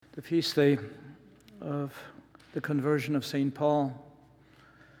The feast day of the conversion of St. Paul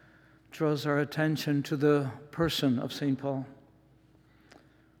draws our attention to the person of St. Paul,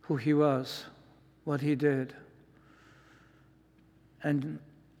 who he was, what he did. And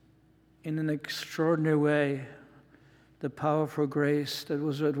in an extraordinary way, the powerful grace that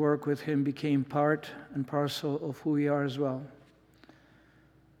was at work with him became part and parcel of who we are as well.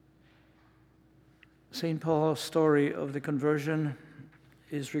 St. Paul's story of the conversion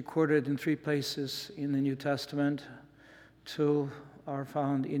is recorded in 3 places in the New Testament. 2 are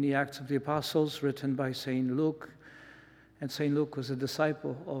found in the Acts of the Apostles, written by St. Luke. And St. Luke was a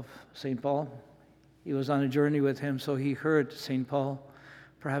disciple of St. Paul. He was on a journey with him, so he heard St. Paul,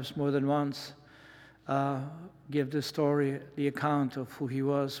 perhaps more than once, give the story, the account of who he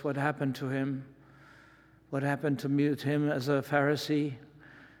was, what happened to him, what happened to meet him as a Pharisee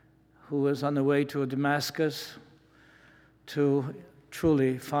who was on the way to Damascus to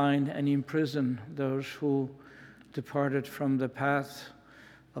truly find and imprison those who departed from the path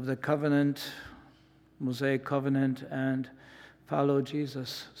of the covenant, Mosaic covenant, and followed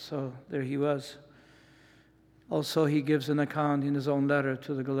Jesus. So there he was. Also, he gives an account in his own letter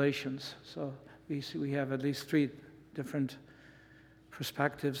to the Galatians. So we have at least 3 different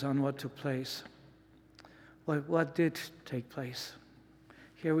perspectives on what took place. What did take place?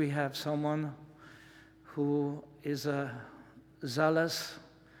 Here we have someone who is a zealous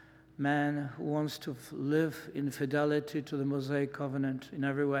man who wants to live in fidelity to the Mosaic covenant in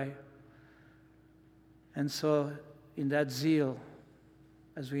every way. And so in that zeal,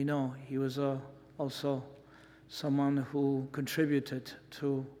 as we know, he was also someone who contributed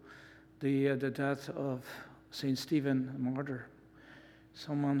to the death of St. Stephen, a martyr.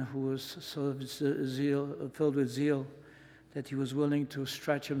 Someone who was so filled with zeal that he was willing to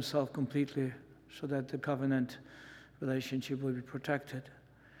stretch himself completely so that the covenant relationship would be protected.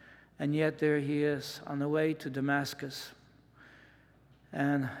 And yet there he is on the way to Damascus.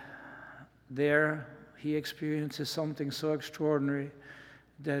 And there he experiences something so extraordinary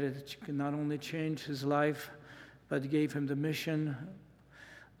that it can not only change his life, but gave him the mission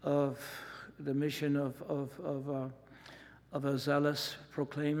of a zealous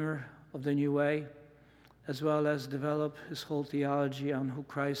proclaimer of the new way, as well as develop his whole theology on who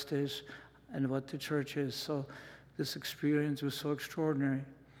Christ is and what the church is. So this experience was so extraordinary.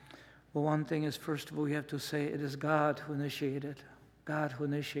 Well, one thing is, first of all, we have to say it is God who initiated. God who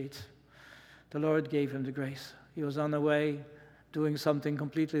initiates. The Lord gave him the grace. He was on the way doing something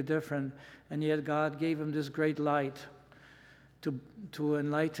completely different, and yet God gave him this great light to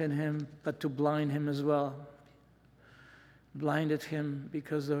enlighten him, but to blind him as well. Blinded him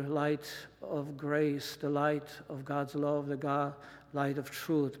because the light of grace, the light of God's love, the light of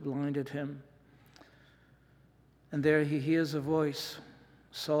truth blinded him. And there he hears a voice,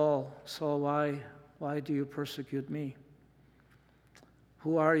 Saul, Saul, why do you persecute me?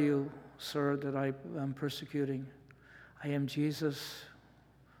 Who are you, sir, that I am persecuting? I am Jesus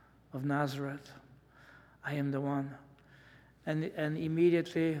of Nazareth. I am the one. And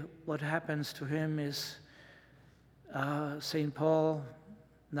immediately what happens to him is St. Paul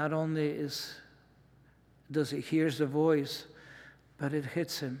not only does he hears the voice, but it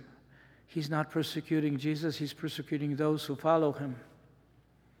hits him. He's not persecuting Jesus, he's persecuting those who follow him.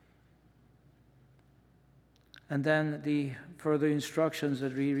 And then the further instructions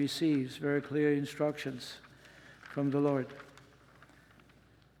that he receives, very clear instructions from the Lord.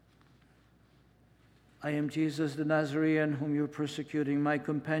 I am Jesus the Nazarene whom you are persecuting. My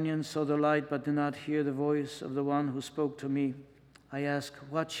companions saw the light but did not hear the voice of the one who spoke to me. I ask,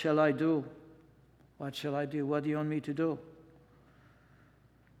 what shall I do? What shall I do? What do you want me to do?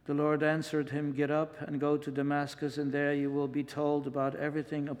 The Lord answered him, get up and go to Damascus, and there you will be told about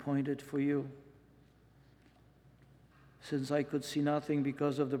everything appointed for you. Since I could see nothing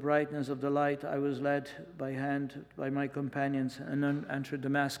because of the brightness of the light, I was led by hand by my companions and then entered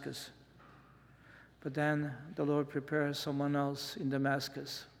Damascus. But then the Lord prepares someone else in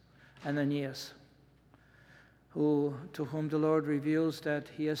Damascus, Ananias, to whom the Lord reveals that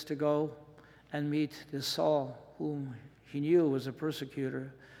he has to go and meet this Saul, whom he knew was a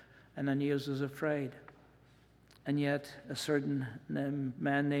persecutor. Ananias was afraid. And yet a certain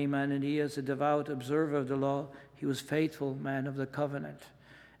man named Ananias, a devout observer of the law, he was faithful man of the covenant.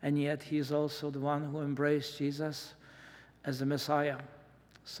 And yet he is also the one who embraced Jesus as the Messiah.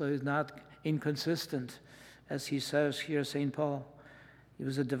 So he's not inconsistent, as he says here, St. Paul. He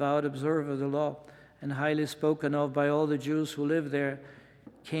was a devout observer of the law and highly spoken of by all the Jews who lived there,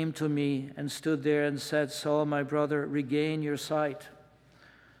 came to me and stood there and said, Saul, my brother, regain your sight.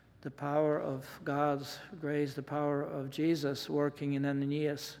 the power of God's grace, the power of Jesus working in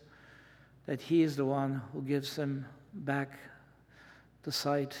Ananias, that he is the one who gives him back the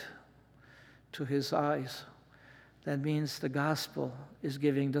sight to his eyes. That means the gospel is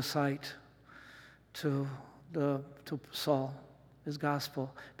giving the sight to Saul, his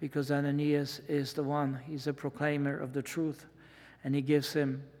gospel, because Ananias is the one, he's a proclaimer of the truth, and he gives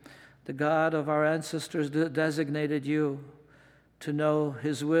him, the God of our ancestors designated you to know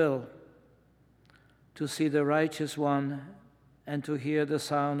his will, to see the righteous one, and to hear the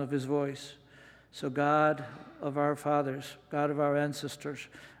sound of his voice. So God of our fathers, God of our ancestors,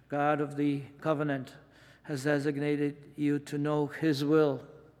 God of the covenant, has designated you to know his will.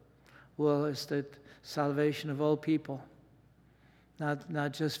 Will is the salvation of all people,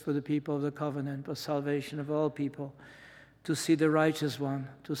 not just for the people of the covenant, but salvation of all people, to see the righteous one,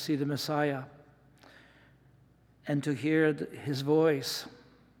 to see the Messiah, and to hear his voice.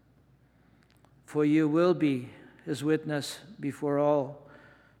 For you will be his witness before all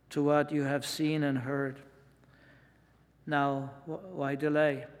to what you have seen and heard. Now, why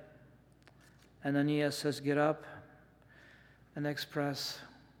delay? Ananias says, get up and express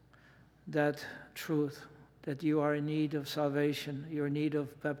that truth, that you are in need of salvation, you're in need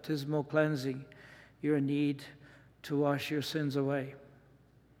of baptismal cleansing, you're in need to wash your sins away.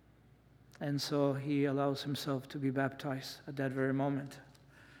 And so he allows himself to be baptized at that very moment.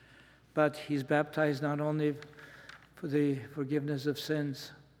 But he's baptized not only for the forgiveness of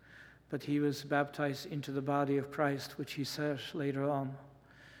sins, but he was baptized into the body of Christ, which he says later on.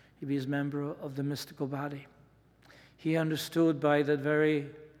 He be a member of the mystical body. He understood by that very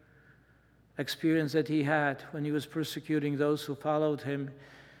experience that he had when he was persecuting those who followed him,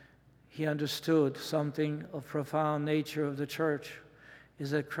 he understood something of profound nature of the church,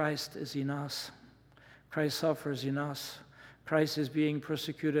 is that Christ is in us. Christ suffers in us. Christ is being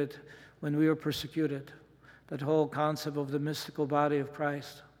persecuted when we are persecuted. That whole concept of the mystical body of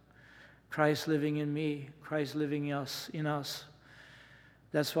Christ. Christ living in me, Christ living in us.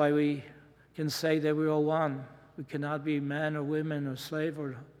 That's why we can say that we're all one. We cannot be man or woman or slave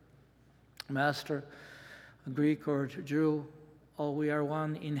or master, a Greek or a Jew. All we are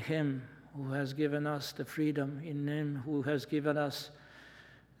one in him who has given us the freedom, in him who has given us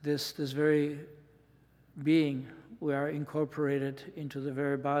this very being. We are incorporated into the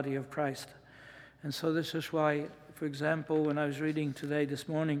very body of Christ. And so this is why, for example, when I was reading today, this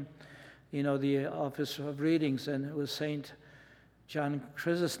morning, the Office of Readings, and it was Saint John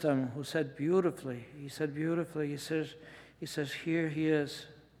Chrysostom who said beautifully, he says, here he is.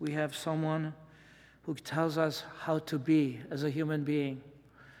 We have someone who tells us how to be as a human being,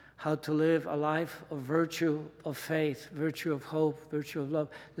 how to live a life of virtue, of faith, virtue of hope, virtue of love.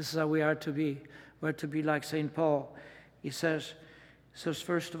 This is how we are to be. We're to be like St. Paul. He says,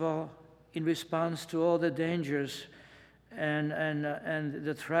 first of all, in response to all the dangers and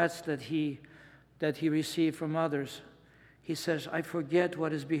the threats that he received from others, he says, I forget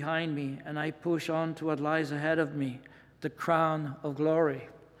what is behind me, and I push on to what lies ahead of me, the crown of glory,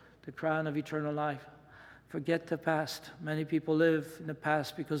 the crown of eternal life. Forget the past. Many people live in the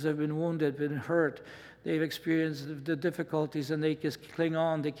past because they've been wounded, been hurt. They've experienced the difficulties, and they just cling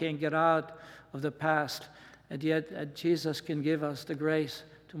on. They can't get out of the past. And yet Jesus can give us the grace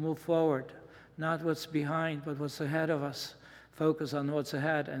to move forward, not what's behind, but what's ahead of us. Focus on what's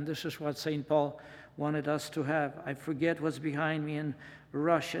ahead. And this is what St. Paul wanted us to have. I forget what's behind me and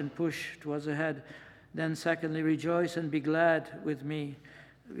rush and push towards ahead. Then secondly, rejoice and be glad with me,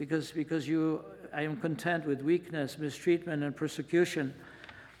 because I am content with weakness, mistreatment, and persecution.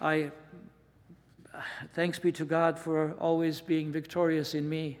 Thanks be to God for always being victorious in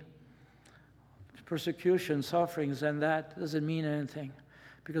me. Persecution, sufferings, and that doesn't mean anything,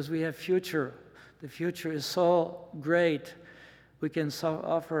 because we have future. The future is so great. We can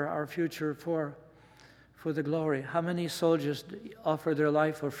offer our future for the glory. How many soldiers offer their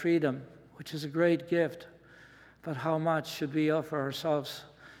life for freedom, which is a great gift, but how much should we offer ourselves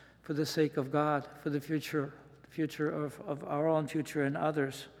for the sake of God, for the future of our own future and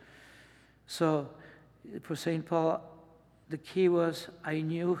others? So for St. Paul, the key was, I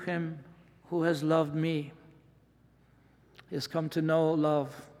knew him who has loved me. He has come to know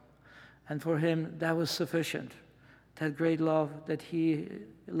love. And for him, that was sufficient. That great love, that he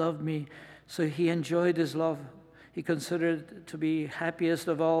loved me. So he enjoyed his love. He considered to be happiest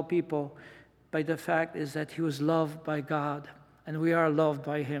of all people by the fact is that he was loved by God. And we are loved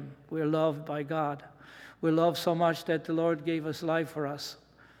by him. We are loved by God. We're loved so much that the Lord gave us life for us.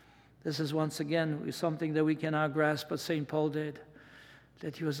 This is once again something that we cannot grasp, but St. Paul did.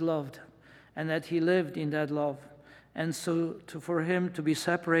 That he was loved. And that he lived in that love. And so for him to be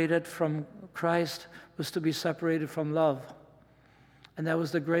separated from Christ was to be separated from love. And that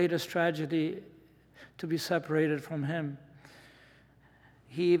was the greatest tragedy, to be separated from him.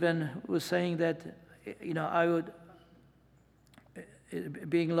 He even was saying that,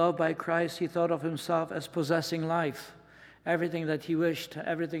 being loved by Christ, he thought of himself as possessing life. Everything that he wished,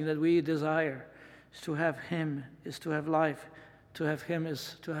 everything that we desire, is to have him, is to have life. To have him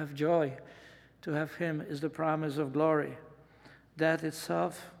is to have joy. To have him is the promise of glory. Death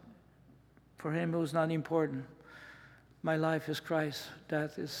itself, for him, it was not important. My life is Christ.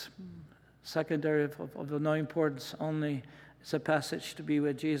 Death is secondary, of no importance. Only it's a passage to be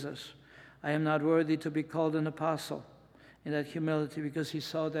with Jesus. I am not worthy to be called an apostle, in that humility, because he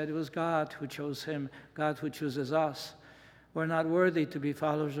saw that it was God who chose him, God who chooses us. We're not worthy to be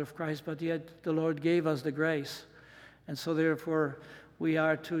followers of Christ, but yet the Lord gave us the grace. And so therefore, we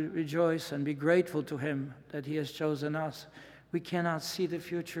are to rejoice and be grateful to him that he has chosen us. We cannot see the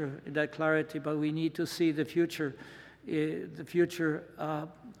future in that clarity, but we need to see the future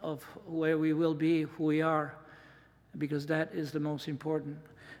of where we will be, who we are, because that is the most important.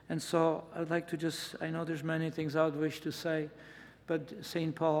 And so I'd like to I know there's many things I would wish to say, but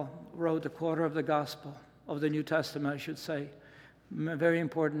St. Paul wrote a quarter of the gospel, of the New Testament, I should say, a very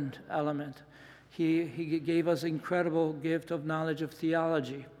important element. He gave us incredible gift of knowledge of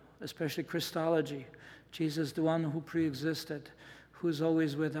theology, especially Christology. Jesus, the one who pre-existed, who's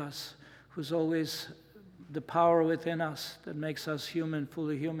always with us, who's always the power within us that makes us human,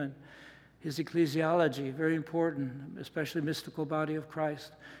 fully human. His ecclesiology, very important, especially mystical body of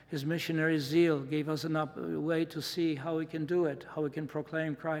Christ. His missionary zeal gave us a way to see how we can do it, how we can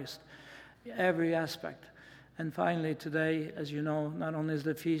proclaim Christ. Every aspect. And finally, today, as you know, not only is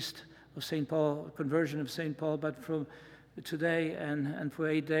the feast of St. Paul, conversion of St. Paul, but from today and for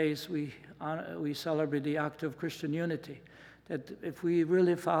 8 days, we celebrate the act of Christian unity. That if we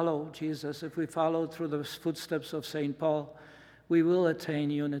really follow Jesus, if we follow through the footsteps of St. Paul, we will attain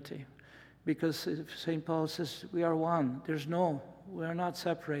unity. Because St. Paul says we are one. We are not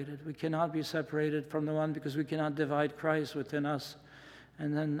separated. We cannot be separated from the one, because we cannot divide Christ within us.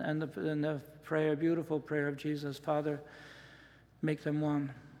 And then the prayer, beautiful prayer of Jesus, Father, make them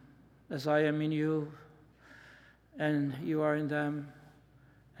one. As I am in you, and you are in them,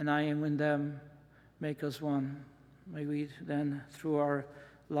 and I am in them, make us one. May we then, through our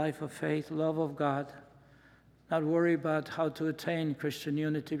life of faith, love of God, not worry about how to attain Christian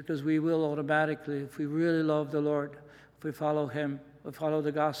unity, because we will automatically, if we really love the Lord, if we follow him, we follow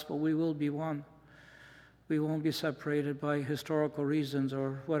the gospel, we will be one. We won't be separated by historical reasons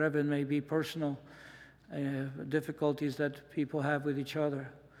or whatever it may be, personal difficulties that people have with each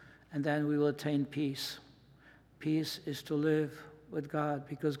other. And then we will attain peace. Peace is to live with God,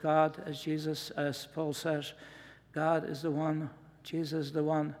 because God, as Paul says, God is the one, Jesus is the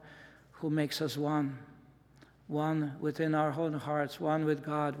one who makes us one. One within our own hearts, one with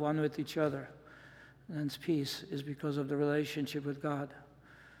God, one with each other. And peace is because of the relationship with God.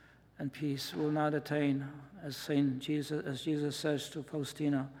 And peace will not attain, as Jesus says to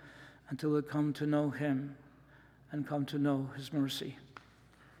Faustina, until we come to know him and come to know his mercy.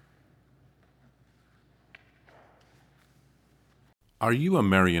 Are you a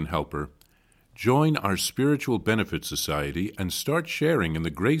Marian helper? Join our Spiritual Benefit Society and start sharing in the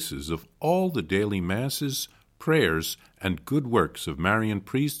graces of all the daily masses, prayers, and good works of Marian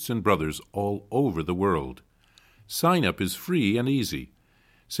priests and brothers all over the world. Sign up is free and easy.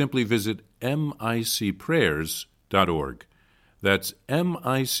 Simply visit micprayers.org. That's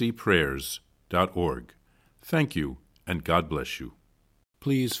micprayers.org. Thank you, and God bless you.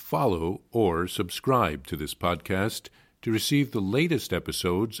 Please follow or subscribe to this podcast to receive the latest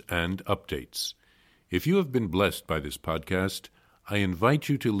episodes and updates. If you have been blessed by this podcast, I invite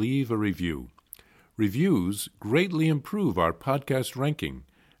you to leave a review. Reviews greatly improve our podcast ranking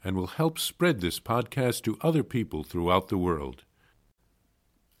and will help spread this podcast to other people throughout the world.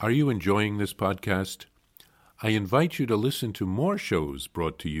 Are you enjoying this podcast? I invite you to listen to more shows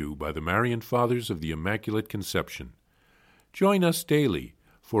brought to you by the Marian Fathers of the Immaculate Conception. Join us daily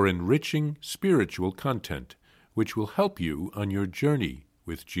for enriching spiritual content, which will help you on your journey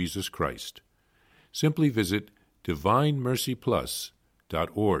with Jesus Christ. Simply visit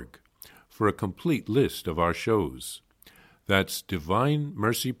DivineMercyPlus.org for a complete list of our shows. That's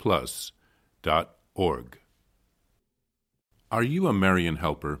DivineMercyPlus.org. Are you a Marian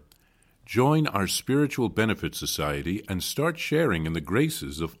helper? Join our Spiritual Benefit Society and start sharing in the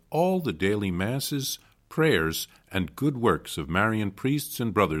graces of all the daily masses, prayers, and good works of Marian priests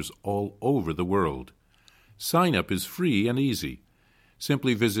and brothers all over the world. Sign up is free and easy.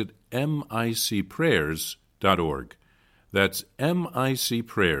 Simply visit micprayers.org. That's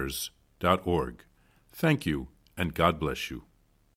micprayers.org. Thank you, and God bless you.